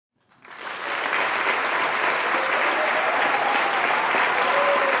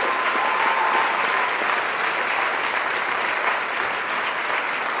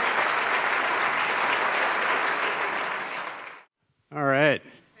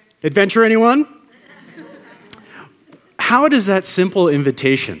Adventure, anyone? How does that simple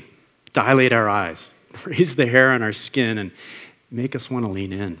invitation dilate our eyes, raise the hair on our skin, and make us want to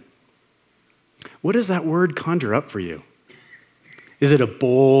lean in? What does that word conjure up for you? Is it a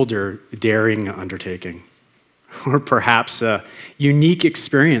bold or daring undertaking? Or perhaps a unique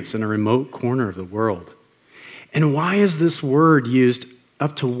experience in a remote corner of the world? And why is this word used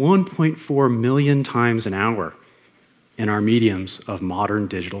up to 1.4 million times an hour in our mediums of modern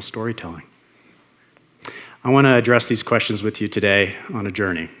digital storytelling? I want to address these questions with you today on a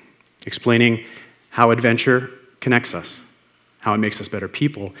journey, explaining how adventure connects us, how it makes us better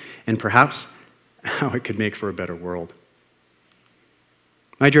people, and perhaps how it could make for a better world.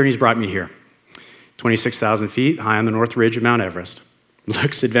 My journey's brought me here, 26,000 feet high on the north ridge of Mount Everest.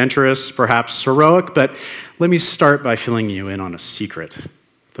 Looks adventurous, perhaps heroic, but let me start by filling you in on a secret.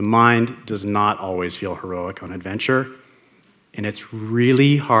 The mind does not always feel heroic on adventure, and it's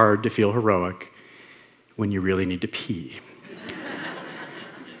really hard to feel heroic when you really need to pee.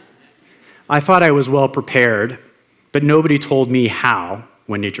 I thought I was well prepared, but nobody told me how,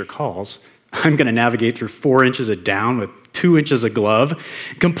 when nature calls, I'm going to navigate through 4 inches of down with 2 inches of glove,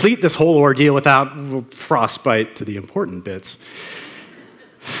 complete this whole ordeal without frostbite to the important bits.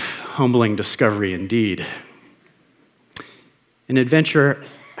 Humbling discovery indeed. An adventure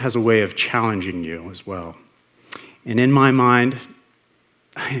has a way of challenging you as well. And in my mind,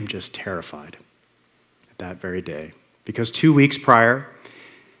 I am just terrified at that very day, because 2 weeks prior,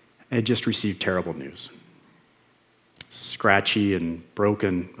 I had just received terrible news. Scratchy and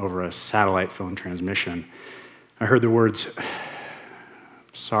broken over a satellite phone transmission. I heard the words,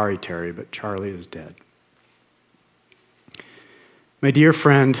 "Sorry, Terry, but Charlie is dead." My dear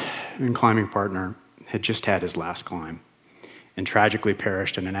friend and climbing partner had just had his last climb and tragically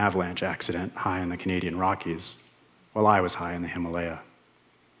perished in an avalanche accident high in the Canadian Rockies, while I was high in the Himalaya.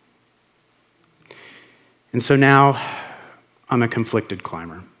 And so now I'm a conflicted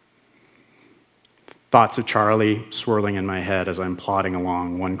climber. Thoughts of Charlie swirling in my head as I'm plodding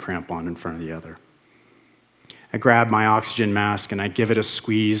along, one crampon in front of the other. I grab my oxygen mask and I give it a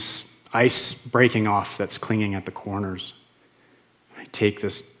squeeze, ice breaking off that's clinging at the corners. I take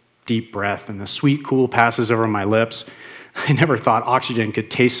this deep breath and the sweet cool passes over my lips. I never thought oxygen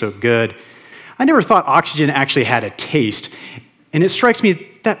could taste so good. I never thought oxygen actually had a taste. And it strikes me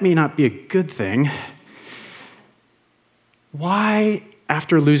that may not be a good thing. Why,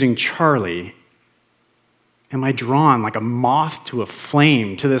 after losing Charlie, am I drawn like a moth to a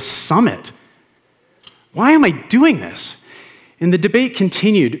flame to this summit? Why am I doing this? And the debate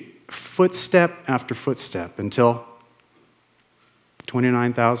continued, footstep after footstep, until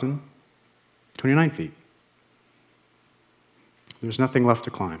 29 feet. There's nothing left to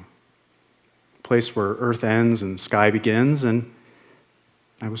climb. A place where earth ends and sky begins, and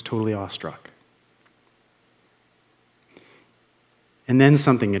I was totally awestruck. And then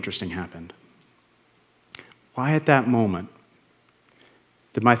something interesting happened. Why at that moment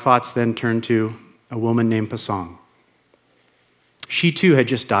did my thoughts then turn to a woman named Pasong? She too had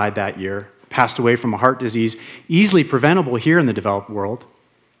just died that year, passed away from a heart disease easily preventable here in the developed world.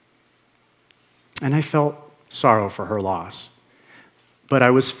 And I felt sorrow for her loss. But I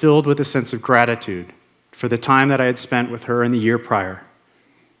was filled with a sense of gratitude for the time that I had spent with her in the year prior,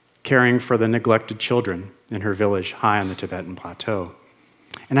 caring for the neglected children in her village high on the Tibetan plateau.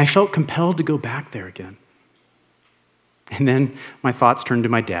 And I felt compelled to go back there again. And then my thoughts turned to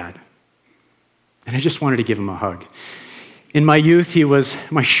my dad. And I just wanted to give him a hug. In my youth, he was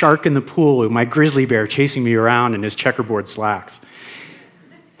my shark in the pool, my grizzly bear chasing me around in his checkerboard slacks.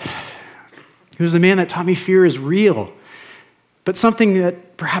 He was the man that taught me fear is real, but something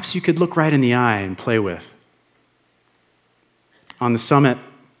that perhaps you could look right in the eye and play with. On the summit,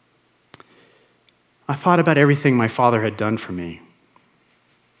 I thought about everything my father had done for me.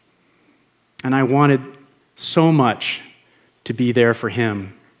 And I wanted so much to be there for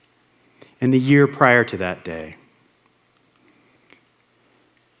him in the year prior to that day.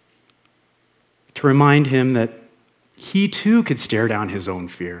 To remind him that he too could stare down his own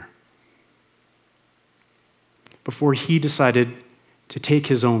fear before he decided to take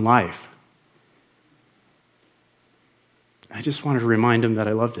his own life. I just wanted to remind him that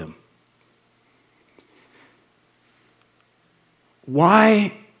I loved him.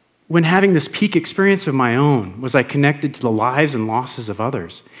 Why, when having this peak experience of my own, was I connected to the lives and losses of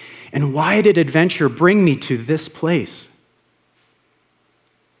others? And why did adventure bring me to this place?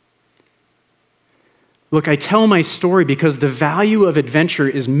 Look, I tell my story because the value of adventure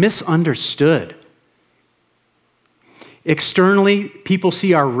is misunderstood. Externally, people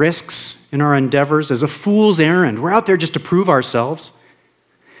see our risks and our endeavors as a fool's errand. We're out there just to prove ourselves.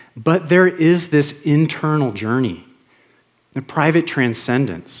 But there is this internal journey, a private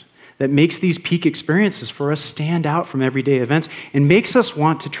transcendence that makes these peak experiences for us stand out from everyday events and makes us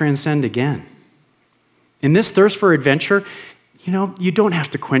want to transcend again. In this thirst for adventure, you don't have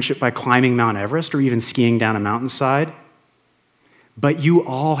to quench it by climbing Mount Everest or even skiing down a mountainside, but you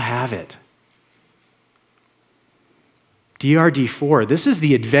all have it. DRD4, this is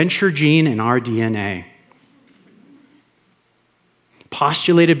the adventure gene in our DNA.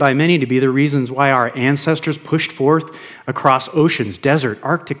 Postulated by many to be the reasons why our ancestors pushed forth across oceans, desert,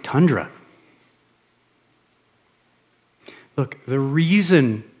 Arctic tundra. Look, the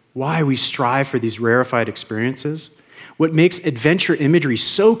reason why we strive for these rarefied experiences, what makes adventure imagery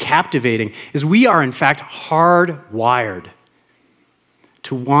so captivating, is we are in fact hardwired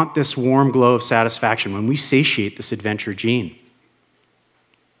to want this warm glow of satisfaction when we satiate this adventure gene.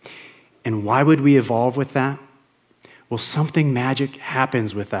 And why would we evolve with that? Well, something magic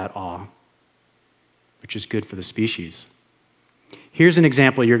happens with that awe, which is good for the species. Here's an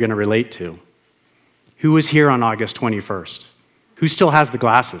example you're going to relate to. Who was here on August 21st? Who still has the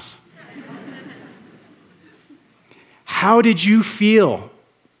glasses? How did you feel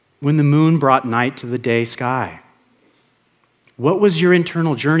when the moon brought night to the day sky? What was your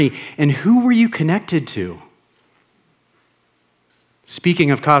internal journey, and who were you connected to?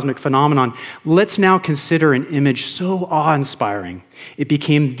 Speaking of cosmic phenomenon, let's now consider an image so awe-inspiring, it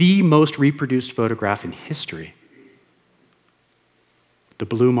became the most reproduced photograph in history. The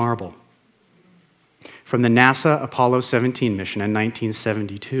blue marble from the NASA Apollo 17 mission in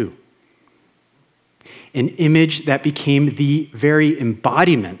 1972. An image that became the very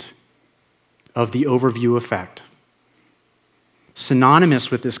embodiment of the overview effect.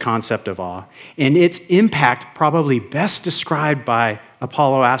 Synonymous with this concept of awe, and its impact probably best described by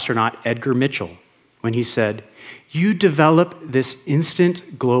Apollo astronaut Edgar Mitchell when he said, "You develop this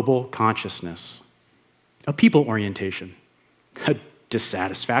instant global consciousness, a people orientation, a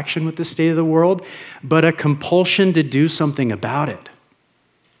dissatisfaction with the state of the world, but a compulsion to do something about it."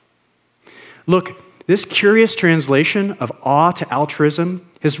 Look, this curious translation of awe to altruism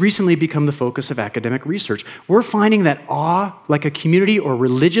has recently become the focus of academic research. We're finding that awe, like a community or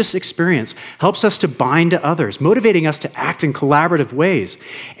religious experience, helps us to bind to others, motivating us to act in collaborative ways.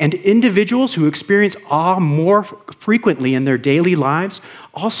 And individuals who experience awe more frequently in their daily lives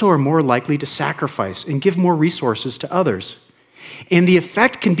also are more likely to sacrifice and give more resources to others. And the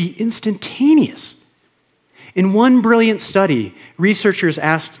effect can be instantaneous. In one brilliant study, researchers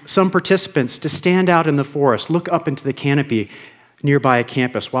asked some participants to stand out in the forest, look up into the canopy nearby a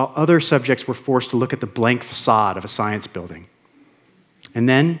campus, while other subjects were forced to look at the blank facade of a science building. And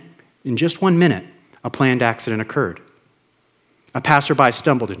then, in just 1 minute, a planned accident occurred. A passerby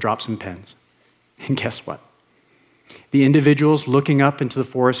stumbled and dropped some pens. And guess what? The individuals looking up into the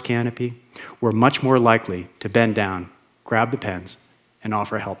forest canopy were much more likely to bend down, grab the pens, and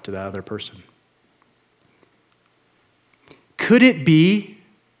offer help to the other person. Could it be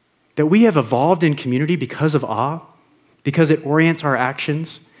that we have evolved in community because of awe? Because it orients our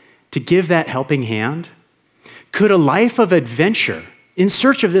actions to give that helping hand? Could a life of adventure in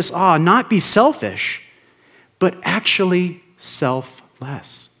search of this awe not be selfish, but actually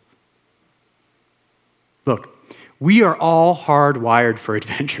selfless? Look, we are all hardwired for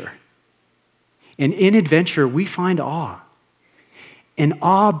adventure. And in adventure, we find awe. And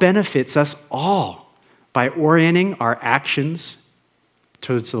awe benefits us all by orienting our actions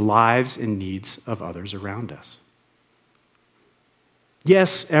towards the lives and needs of others around us.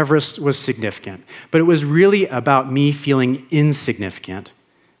 Yes, Everest was significant, but it was really about me feeling insignificant,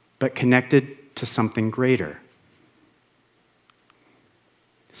 but connected to something greater.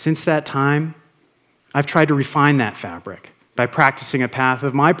 Since that time, I've tried to refine that fabric by practicing a path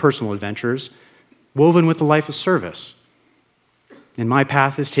of my personal adventures woven with a life of service. And my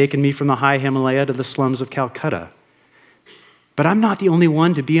path has taken me from the high Himalaya to the slums of Calcutta. But I'm not the only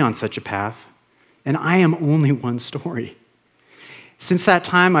one to be on such a path, and I am only one story. Since that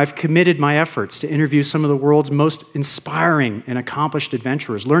time, I've committed my efforts to interview some of the world's most inspiring and accomplished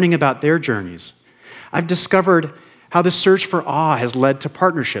adventurers, learning about their journeys. I've discovered how the search for awe has led to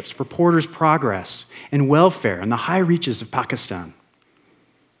partnerships for Porter's Progress and welfare in the high reaches of Pakistan.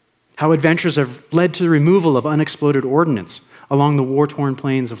 How adventures have led to the removal of unexploded ordnance along the war-torn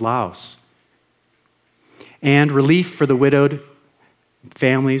plains of Laos, and relief for the widowed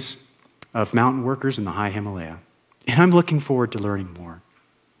families of mountain workers in the high Himalaya. And I'm looking forward to learning more.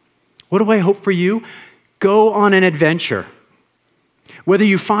 What do I hope for you? Go on an adventure. Whether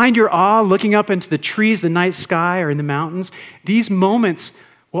you find your awe looking up into the trees, the night sky, or in the mountains, these moments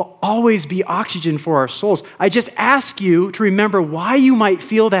will always be oxygen for our souls. I just ask you to remember why you might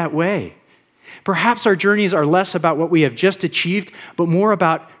feel that way. Perhaps our journeys are less about what we have just achieved, but more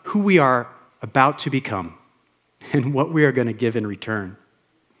about who we are about to become and what we are going to give in return.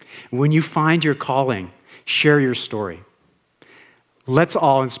 When you find your calling, share your story. Let's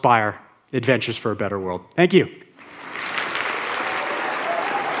all inspire adventures for a better world. Thank you.